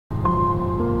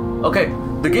Okay,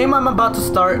 the game I'm about to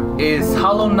start is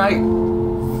Hollow Knight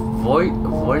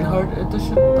Voidheart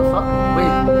Edition? The fuck?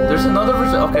 Wait, there's another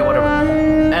version? Okay, whatever.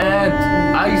 And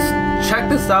I checked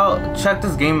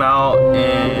this game out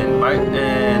in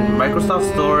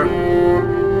Microsoft Store.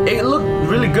 It looked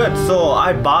really good, so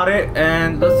I bought it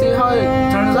and let's see how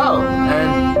it turns out.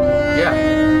 And yeah.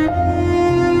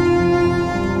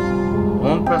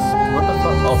 Won't press, what the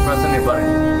fuck? Oh, press any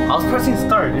button. I was pressing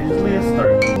start, it usually is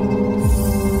start.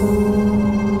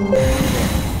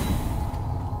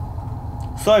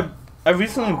 So I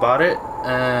recently bought it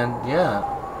and yeah,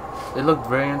 it looked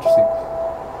very interesting.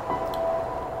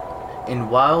 In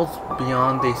wilds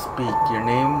beyond they speak your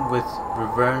name with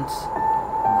reverence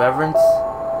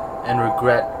and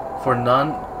regret, for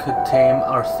none could tame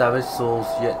our savage souls,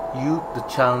 yet you the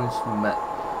challenge met.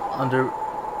 Under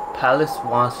palace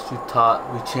wants you taught,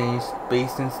 we changed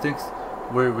base instincts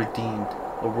were redeemed.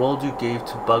 A world you gave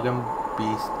to bug and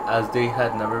beast as they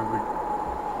had never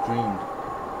dreamed.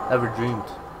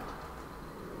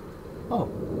 Oh,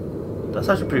 that's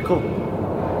actually pretty cool.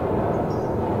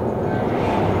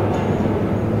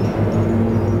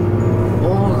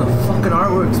 Oh, the fucking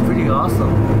artwork's pretty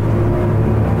awesome.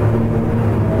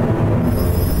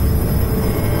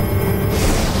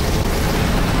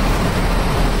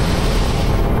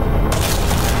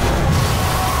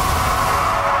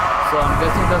 So I'm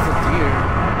guessing that's a deer.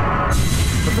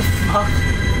 What the fuck?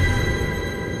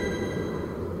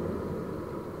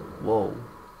 Whoa.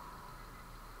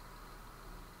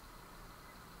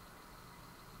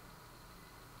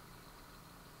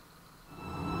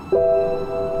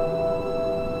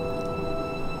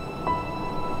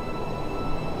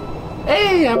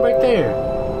 Hey, I'm right there.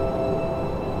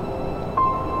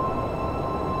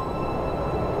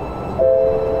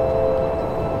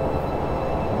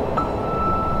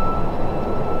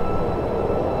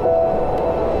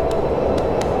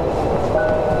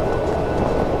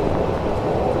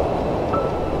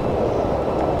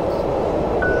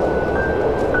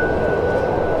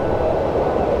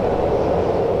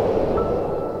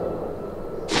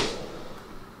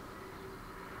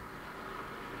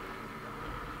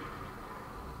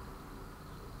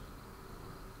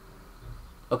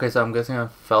 Okay, so I'm guessing I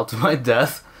fell to my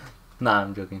death. Nah,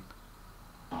 I'm joking.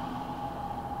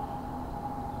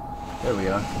 There we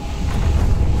are.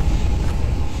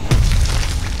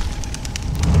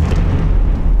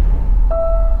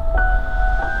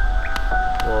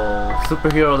 Whoa,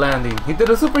 superhero landing. He did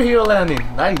a superhero landing.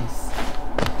 Nice.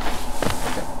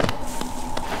 Okay.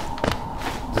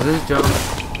 Does this jump?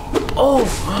 Oh!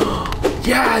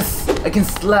 Yes! I can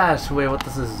slash. Wait, what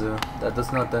does this do? That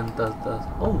does not then does.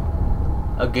 Oh.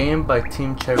 A game by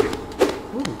Team Cherry.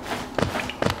 Ooh.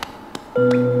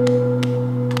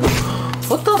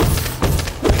 What the?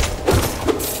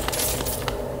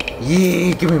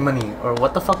 Yeah, give me money. Or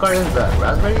what the fuck is that?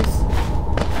 Raspberries?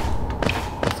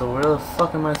 So where the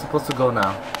fuck am I supposed to go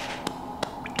now?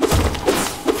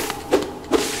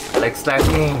 I like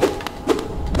slashing.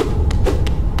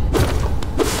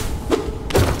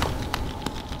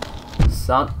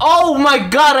 Sound. Oh my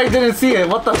god! I didn't see it.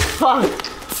 What the fuck?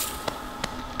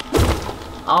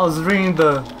 I was reading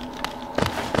the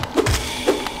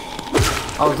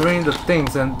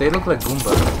things and they look like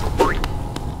Goombas.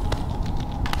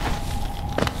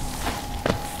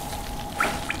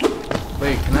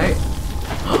 Wait, can I?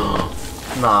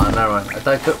 Nah, never mind. I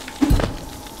thought I could.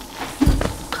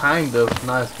 Kind of,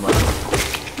 not as much.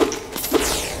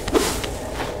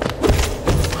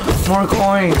 More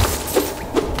coins!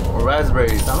 Or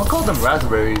raspberries. I'm gonna call them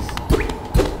raspberries.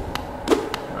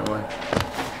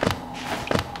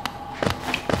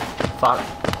 Fuck.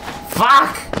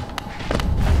 Fuck!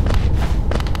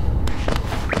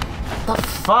 The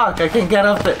fuck? I can't get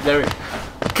up there. There.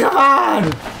 Come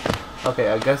on! Okay,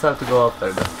 I guess I have to go up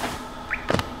there then.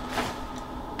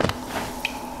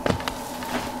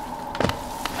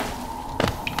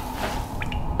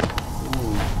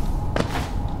 Ooh.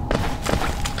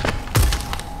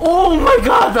 Oh my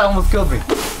god, that almost killed me.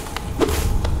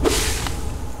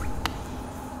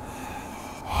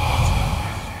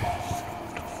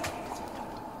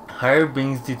 Higher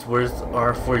beings, these words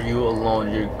are for you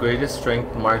alone. Your greatest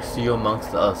strength marks you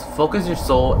amongst us. Focus your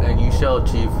soul and you shall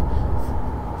achieve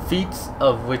feats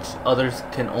of which others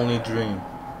can only dream.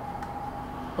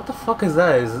 What the fuck is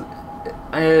that?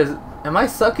 Am I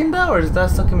sucking that or is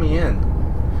that sucking me in?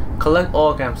 Collect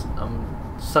all camps. I'm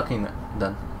sucking it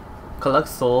then. Collect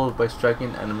souls by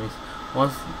striking enemies.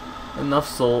 Once enough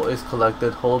soul is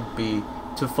collected, hold B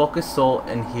to focus soul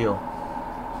and heal.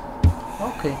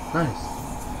 Okay, nice.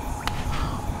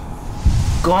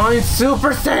 Going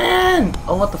Super Saiyan!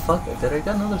 Oh, what the fuck? Did I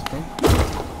get another thing?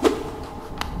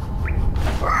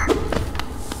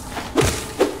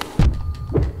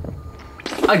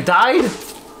 I died?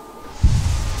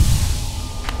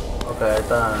 Okay, I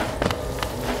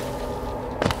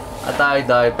thought I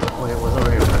died. Wait, what's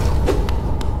over here?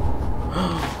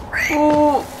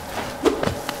 Ooh.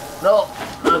 No.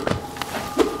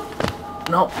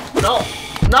 No. No.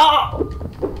 No.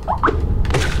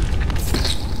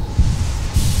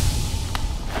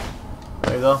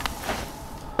 There you go.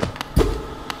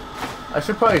 I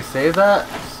should probably save that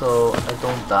so I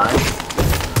don't die.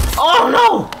 Oh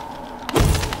no!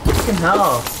 Fucking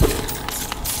hell.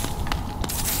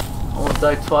 Almost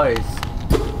died twice.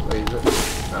 Wait, is it?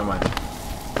 Never mind.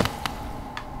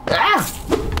 Ah!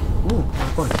 Ooh, my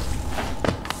points.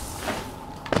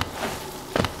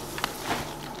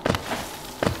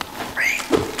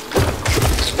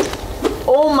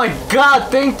 Oh my god,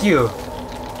 thank you!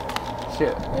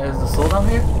 Shit, is the soul down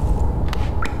here?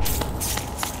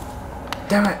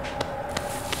 Damn it!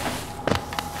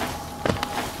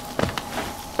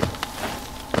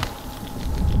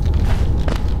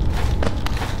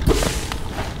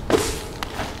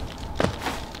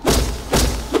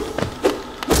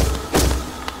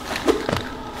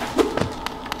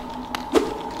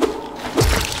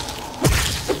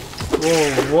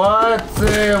 Whoa,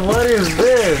 what is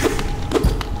this?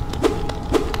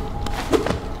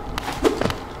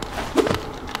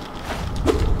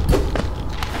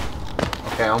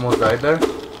 Okay, I almost died there.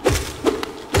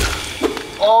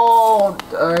 Oh,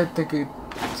 I think it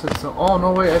took some. Oh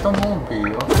no, wait, I don't know B.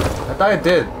 Okay. I thought I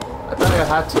did. I thought I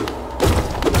had to.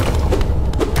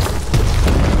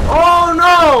 Oh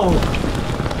no!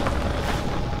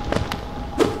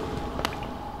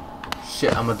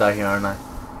 Shit, I'm gonna die here, aren't I?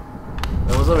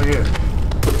 It was over here.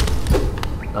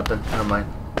 Nothing. Never mind.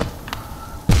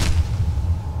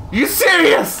 You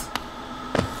serious?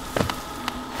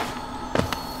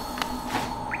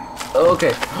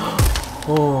 Okay.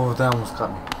 Oh, that almost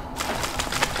caught me.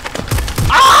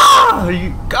 Ah! I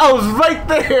was right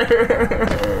there.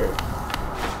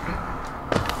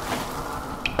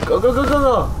 Go, go, go, go,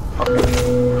 go. Okay.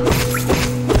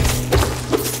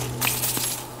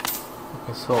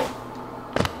 Okay, so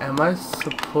am I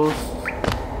supposed to...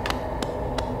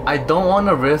 I don't want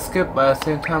to risk it, but at the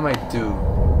same time I do.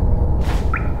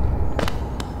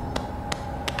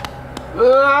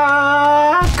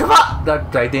 Come on!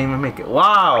 That I didn't even make it.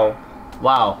 Wow!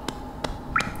 Wow.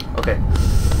 Okay.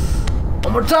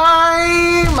 One more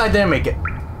time! I didn't make it.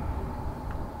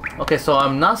 Okay, so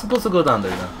I'm not supposed to go down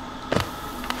there now.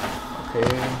 Okay.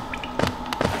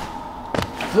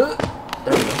 There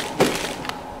we go.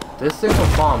 This thing will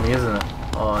follow me, isn't it?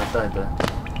 Oh, I thought it did.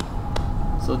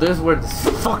 So this is where this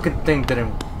fucking thing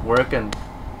didn't work and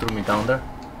threw me down there.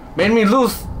 Made me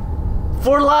lose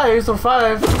 4 lives or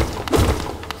 5.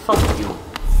 Fuck you.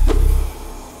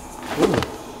 Ooh.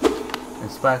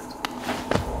 Inspect.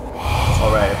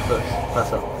 Alright,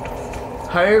 press up.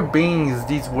 Higher beings,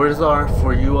 these words are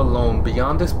for you alone.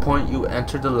 Beyond this point, you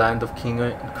enter the land of King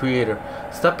and Creator.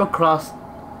 Step across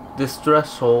this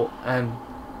threshold and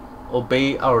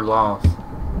obey our laws.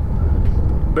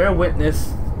 Bear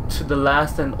witness to the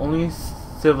last and only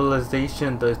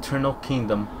civilization, the eternal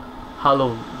kingdom.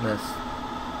 Hollowness.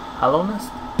 Hollowness?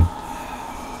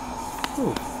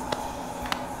 Ooh.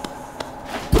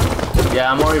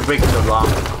 Yeah, I'm already breaking the law. I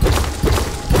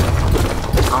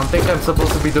don't think I'm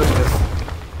supposed to be doing this.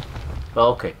 But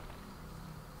okay.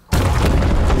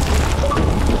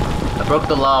 I broke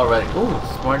the law already. Ooh,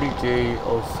 Smarty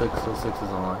J0606 is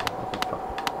online. Okay, fuck.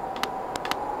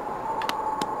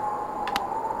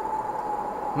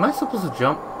 Am I supposed to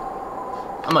jump?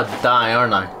 I'm gonna die,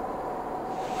 aren't I?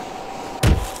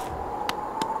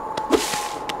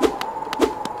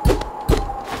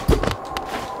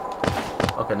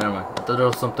 Okay, never mind. I thought there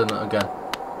was something again.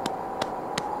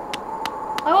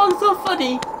 Oh, it's so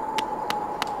funny.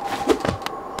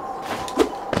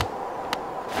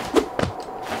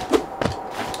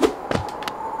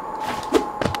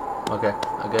 Okay,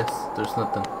 I guess there's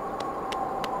nothing.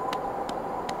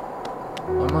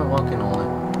 Why am I walking all in?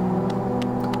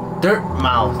 Dirt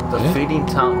Mouth, the fading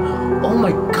town. Oh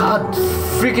my god,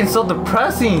 freaking so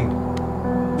depressing.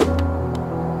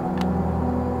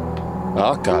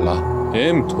 Akala,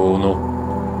 tono.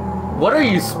 What are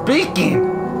you speaking?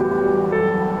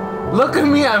 Look at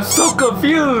me, I'm so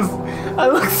confused. I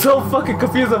look so fucking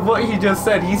confused of what he just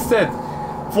said. He said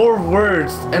 4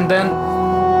 words and then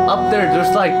up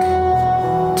there's like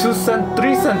 3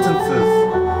 sentences.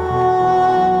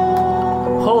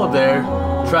 Hello there,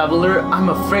 traveler. I'm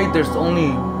afraid there's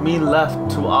only me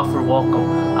left to offer welcome.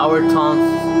 Our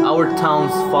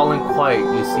town's fallen quiet,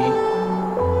 you see.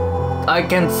 I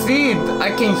can see, I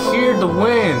can hear the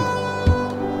wind.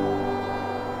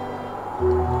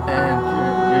 And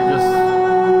you're just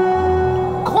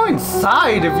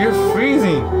outside if you're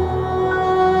freezing.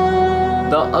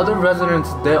 The other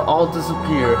residents, they all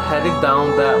disappear, heading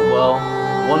down that well,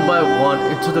 one by one,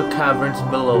 into the caverns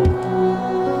below.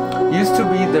 Used to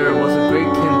be there was a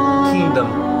great kingdom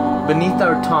beneath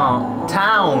our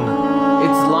town.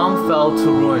 It's long fell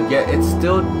to ruin, yet it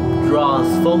still draws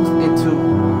folks into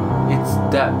its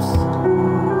depths.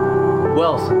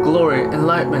 Wealth, glory,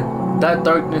 enlightenment, that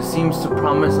darkness seems to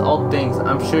promise all things.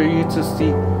 I'm sure you to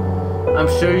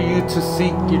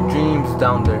seek your dreams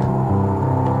down there.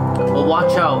 But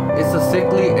watch out, it's the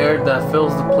sickly air that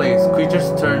fills the place.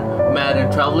 Creatures turn mad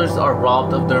and travelers are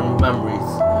robbed of their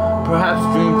memories. Perhaps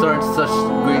dreams aren't such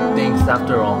great things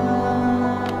after all.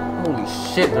 Holy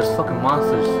shit, there's fucking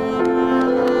monsters.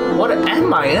 What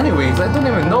am I anyways? I don't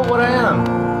even know what I am.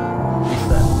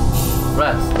 Reset.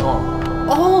 Rest.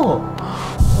 Oh,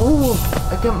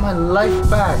 I get my life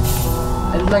back.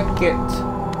 I like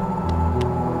it.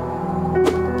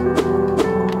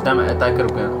 Damn it, I thought I could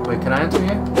have gone. Wait, can I enter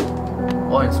here?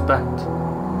 Oh, inspect.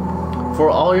 For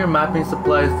all your mapping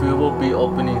supplies, we will be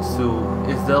opening soon.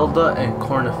 Iselda and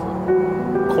Cornifer.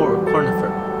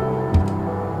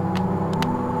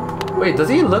 Wait, does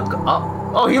he look up?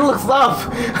 Oh, he looks up!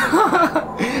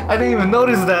 I didn't even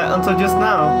notice that until just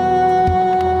now.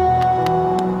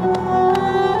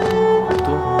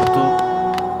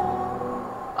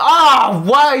 Ah!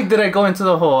 Why did I go into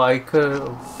the hole? I could.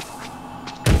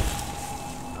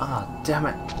 Ah, damn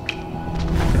it.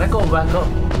 Can I go back up?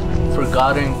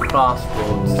 Forgotten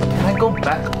Crossroads. Can I go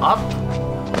back up?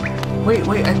 Wait,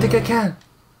 I think I can.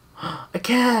 I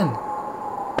can!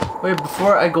 Wait,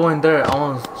 before I go in there, I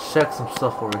want to check some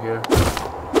stuff over here.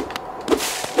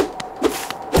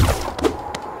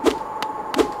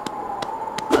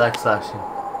 I like slashing.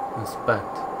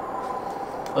 Inspect.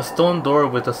 A stone door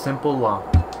with a simple lock.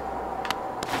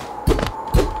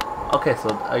 Okay, so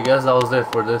I guess that was it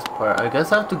for this part. I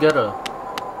guess I have to get a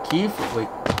key. Wait,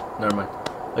 never mind.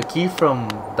 A key from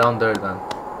down there then.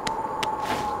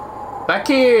 Back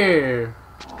here!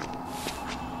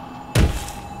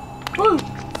 Woo!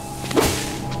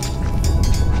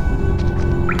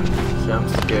 Shit, I'm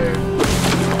scared.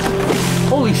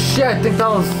 Holy shit, I think that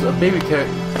was a baby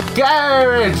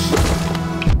garage!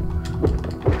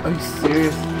 Are you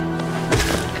serious?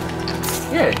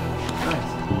 Yeah, nice.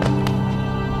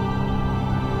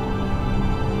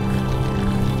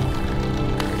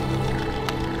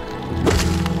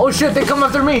 Oh shit, they come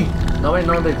after me! No wait,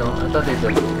 no they don't. I thought they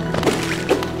did.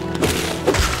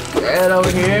 Get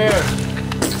over here!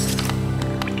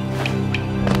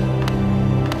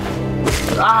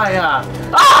 Ah, yeah.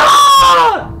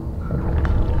 Ah!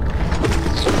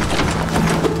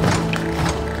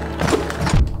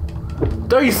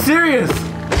 Are you serious?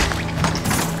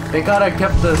 Thank God I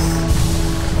kept this.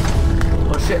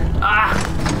 Oh shit. Ah!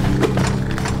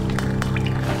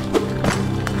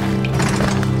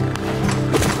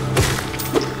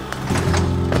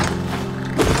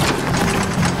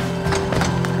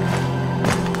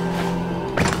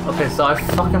 Okay, so I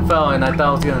fucking fell and I thought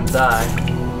I was gonna die.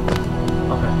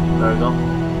 Okay, there we go.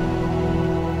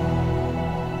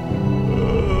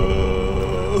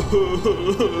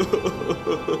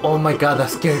 Oh my god, that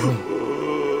scared me.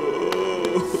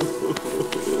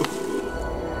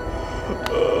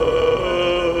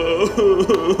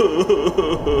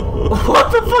 What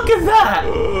the fuck is that?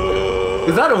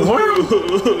 Is that a worm?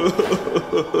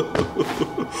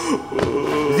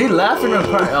 Is he laughing or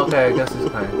crying? Okay, I guess he's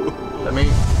crying. Let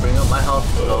me bring up my health.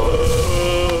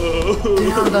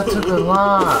 Damn, that took a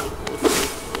lot.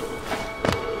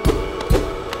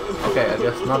 Okay, I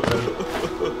guess nothing.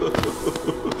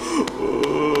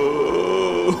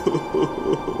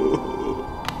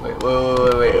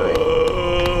 Wait.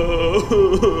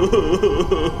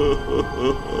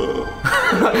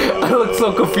 I look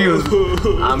so confused.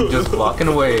 I'm just walking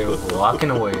away.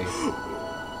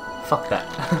 Fuck that.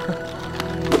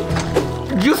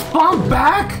 You spawned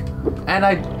back? And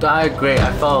I died. Great,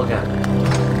 I fell again.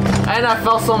 And I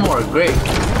fell some more. Great.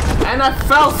 And I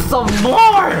fell some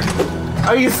more!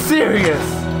 Are you serious?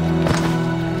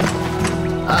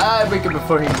 I break it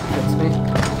before he gets me.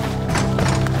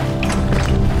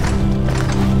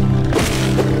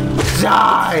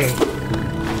 Die!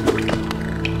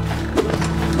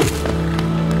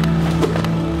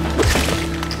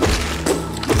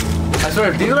 I swear,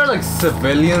 if these are like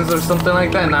civilians or something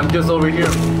like that, and I'm just over here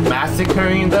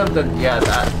massacring them, then yeah,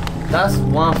 that's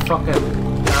one fucking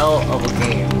hell of a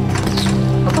game.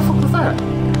 What the fuck was that?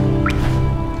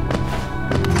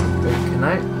 Wait, can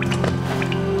I?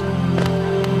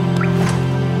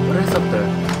 What is up there?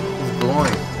 It's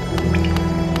glowing.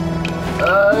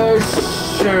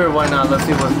 Sure, why not? Let's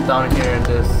see what's down here in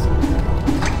this.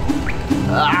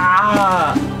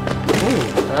 Ah!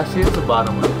 Ooh, actually is the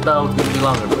bottom. I thought it was gonna be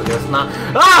longer, but guess not.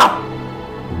 Ah!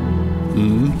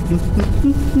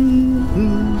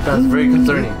 That's very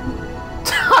concerning.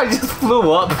 I just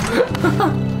flew up.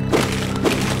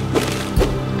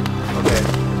 Okay.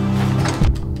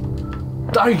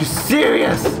 Are you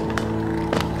serious?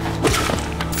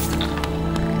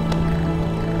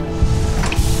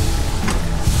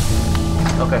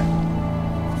 Okay.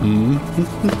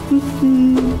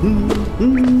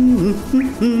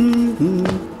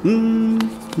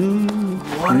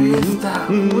 What is that?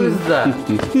 Who is that?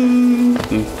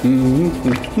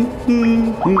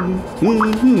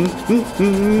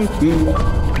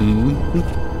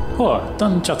 Oh,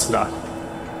 don't judge that.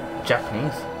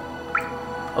 Japanese?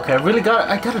 Okay,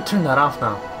 I gotta turn that off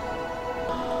now.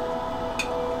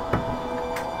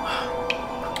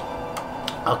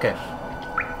 Okay.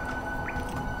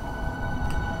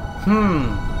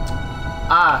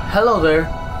 Hello there.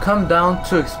 Come down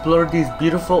to explore these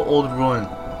beautiful old ruins.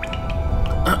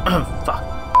 Fuck.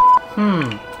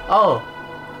 Oh.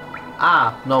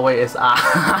 No wait, it's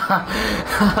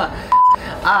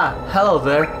hello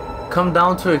there. Come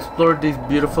down to explore these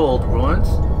beautiful old ruins.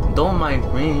 Don't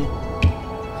mind me.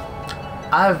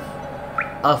 I've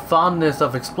a fondness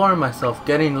of exploring myself,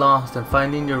 getting lost and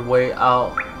finding your way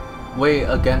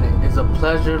again is a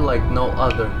pleasure like no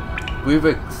other. We've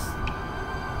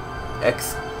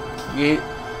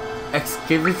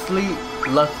exquisitely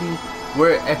lucky.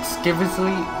 We're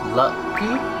exquisitely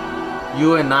lucky.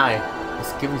 You and I.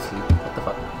 Exquisitely. What the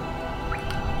fuck?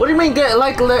 What do you mean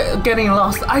getting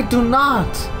lost? I do not.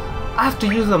 I have to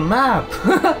use a map.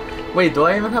 Wait, do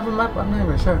I even have a map? I'm not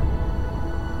even sure.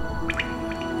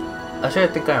 Actually, I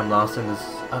think I am lost in this.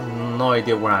 I have no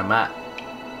idea where I'm at.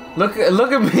 Look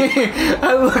at me.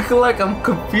 I look like I'm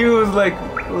confused. Like,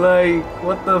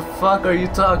 what the fuck are you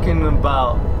talking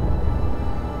about?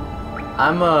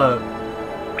 I'm a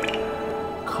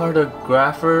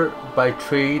cartographer by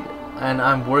trade, and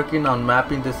I'm working on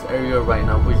mapping this area right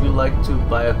now. Would you like to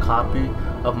buy a copy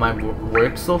of my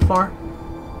work so far?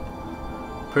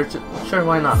 Purchase? Sure,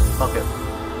 why not? Fuck it.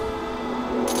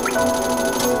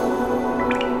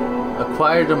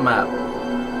 Acquire the map.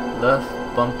 Left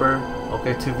bumper.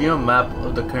 Okay, to view a map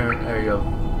of the current area,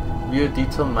 view a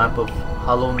detailed map of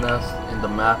Hollow Nest in the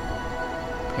map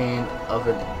pane of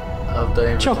the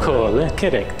inventory. Choco,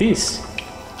 correct this.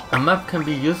 A map can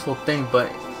be a useful thing, but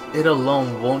it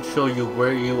alone won't show you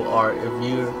where you are if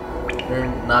you're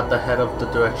not the head of the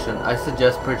direction. I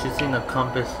suggest purchasing a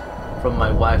compass from my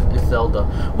wife, Iselda.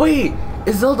 Wait,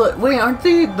 Iselda, wait, aren't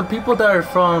they the people that are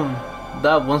from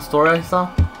that one store I saw?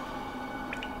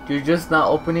 You're just now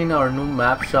opening our new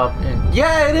map shop in...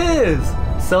 Yeah, it is!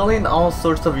 Selling all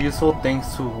sorts of useful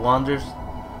things to wanderers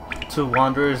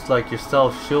like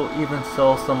yourself. She'll even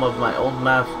sell some of my old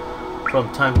maps from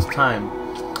time to time.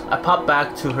 I pop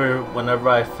back to her whenever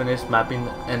I finish mapping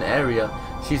an area.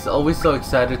 She's always so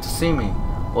excited to see me.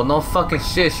 Well, no fucking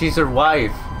shit, she's your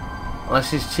wife. Unless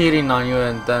she's cheating on you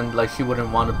and then like she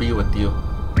wouldn't want to be with you.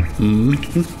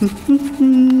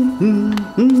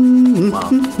 Wow.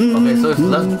 Okay, so it's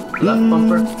left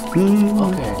bumper.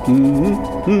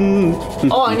 Okay.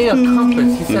 Oh, I need a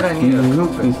compass. He said I need a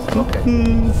compass. Okay.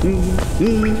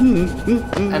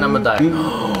 And I'm gonna die.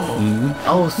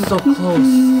 Oh, so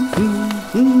close.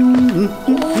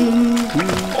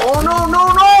 Oh no, no,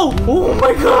 no! Oh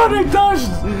my god, I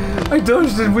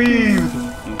dodged and weaved.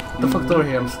 The fuck over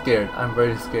here? I'm scared. I'm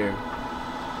very scared.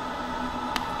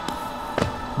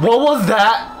 What was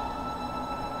that?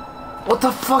 What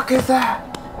the fuck is that?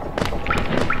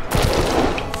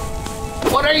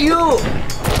 What are you?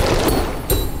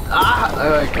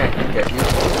 I can't get you.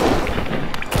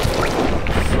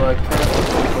 So I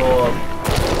can't go up.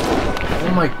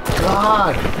 Oh my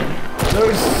god!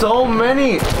 There's so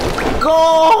many!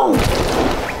 Go!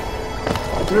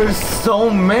 There's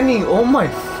so many! Oh my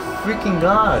freaking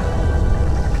god!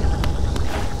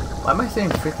 Why am I saying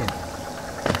freaking?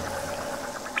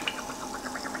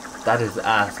 That is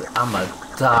ass. I'ma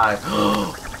die.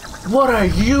 What are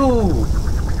you?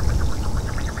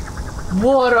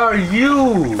 What are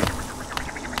you?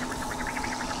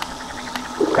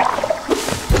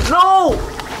 No!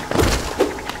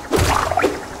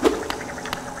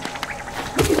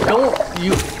 Don't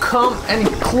you come any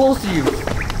closer, you.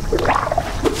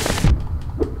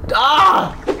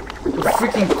 Ah! The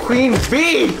freaking queen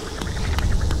bee!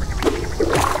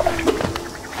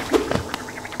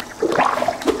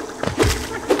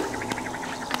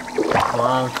 Come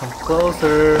on, come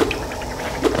closer.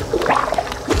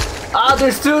 Ah,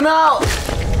 there's two now!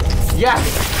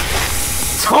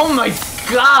 Yes! Oh my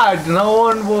god! No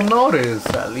one will notice,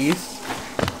 at least.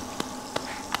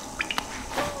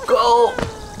 Go!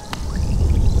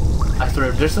 I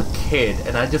swear, there's a kid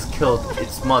and I just killed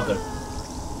its mother.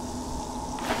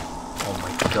 Oh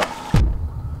my god.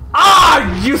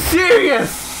 Ah! You serious?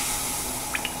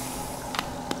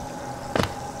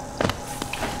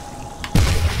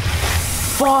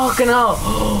 Fucking hell!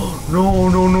 No,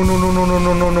 no, no, no, no, no,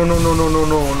 no, no, no, no, no, no, no, no,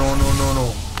 no, no, no, no, no.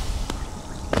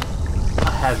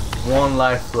 I had one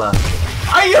life left.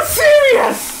 Are you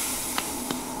serious?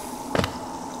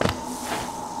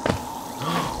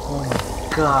 Oh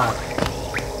my god.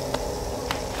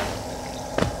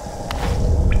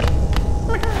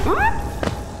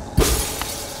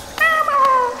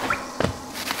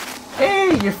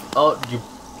 Hey,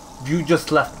 you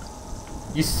just left.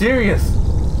 You serious?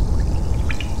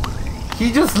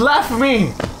 He just left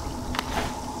me!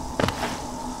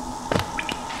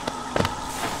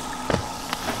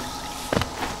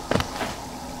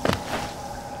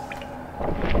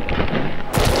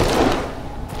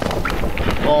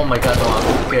 Oh my god, no,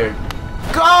 I'm scared.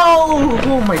 Go!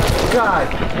 Oh my god!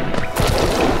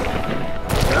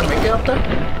 Can I make it up there?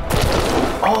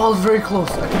 Oh, it's very close.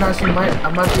 I can actually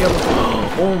I might be able to.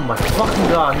 Oh my fucking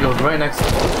god, he was right next to me.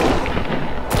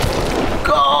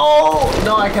 Go!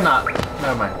 No, I cannot.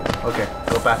 Never mind. Okay,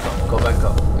 go back up. Go back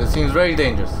up. This seems very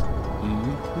dangerous.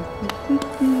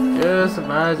 Just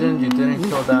imagine you didn't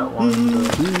kill that one.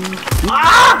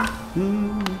 Ah!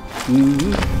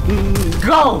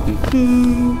 Go!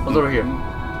 What's over here?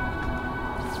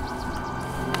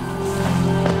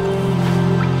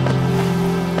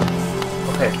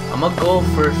 Okay, I'm gonna go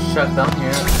first check down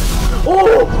here.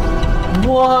 Oh!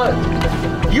 What?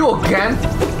 You again?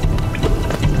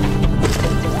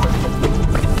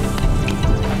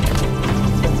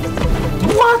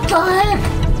 What the heck?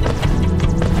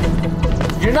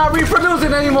 You're not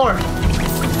reproducing anymore.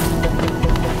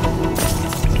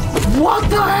 What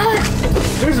the heck?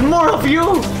 There's more of you.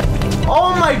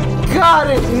 Oh my god,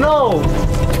 no.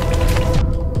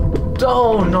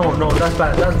 Oh no, no, that's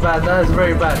bad, that's bad, that is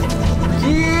very bad.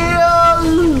 Yeah.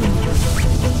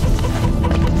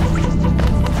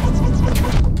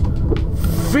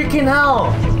 Freaking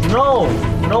hell. No,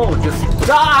 no, just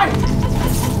die.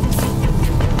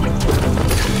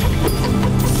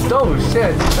 Oh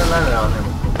shit, I landed on him.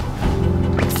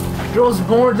 There was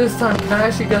more this time. Can I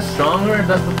actually get stronger?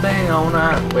 That's the thing I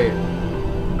wanna wait.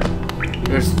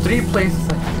 There's 3 places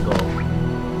I can go.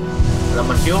 And I'm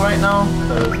gonna heal right now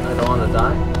because I don't wanna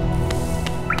die.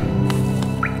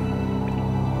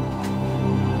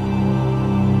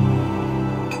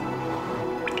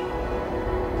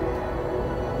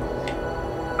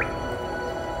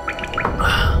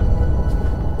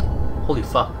 Holy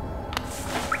fuck.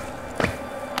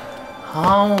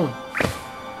 How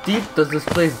deep does this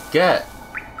place get?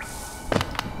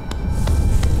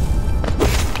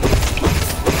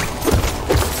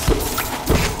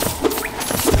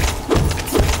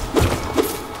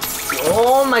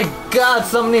 Oh my god,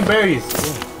 so many berries!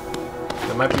 Ooh.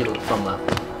 There might be some left.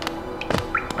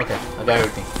 Okay, I got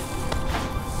everything.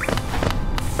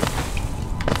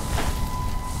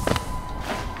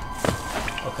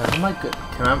 Okay, how am I good?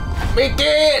 Can I make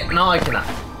it? No, I cannot.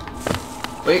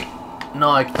 Wait. No,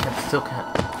 I still can't.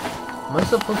 Am I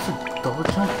supposed to double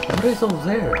jump? What is over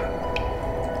there?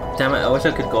 Damn it, I wish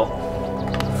I could go.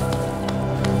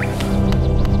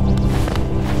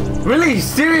 Really?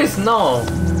 Serious? No.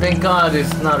 Thank God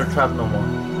it's not a trap no more.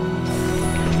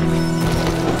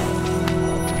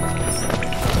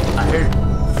 I heard.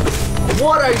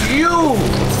 What are you?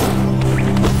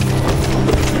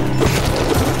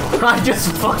 I just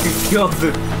fucking killed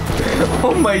it.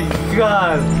 Oh my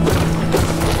god.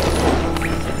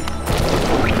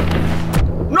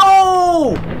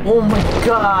 No! Oh my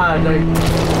god, I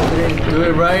didn't do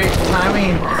it right.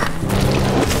 Timing.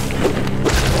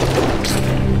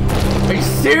 Are you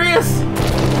serious?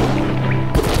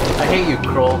 I hate you,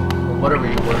 Crow. Whatever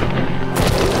you were.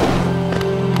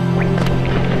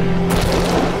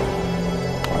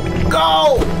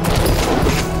 Go!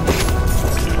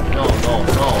 No, no,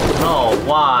 no, no.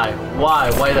 Why? Why?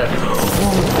 Why that?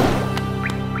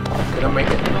 Can I make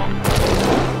it? No.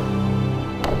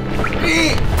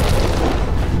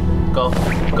 Go,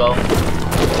 go.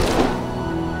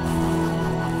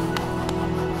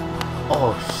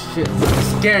 Oh shit,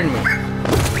 it scared me.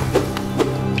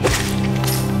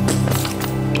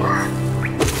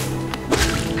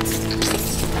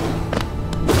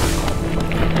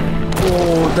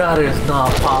 Oh, that is not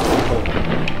possible.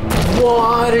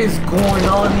 What is going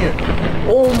on here?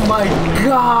 Oh my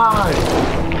god!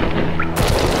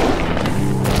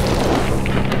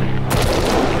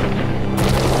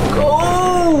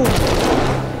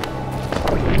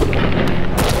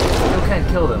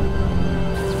 Kill them.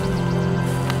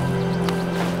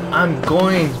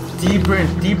 deeper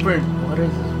and deeper. What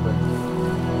is this?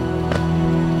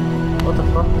 What the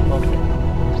fuck? Okay.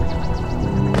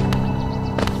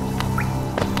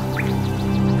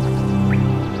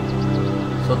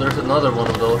 So there's another one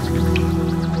of those.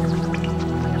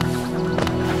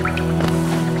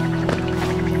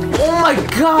 Oh my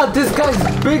god, this guy's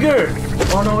bigger!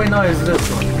 Oh no, wait, no, it's this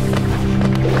one.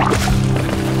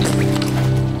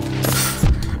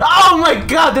 Oh my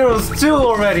god, there was two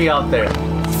already out there.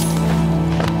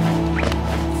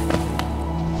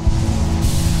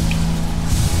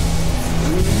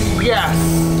 Yes!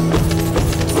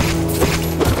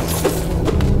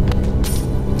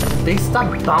 They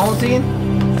stopped bouncing?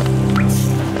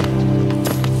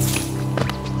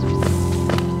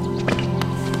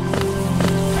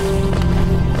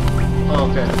 Oh,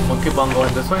 okay, we'll keep on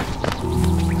going this way.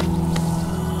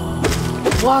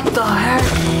 What the heck?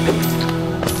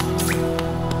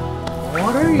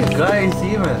 What are you guys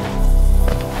even?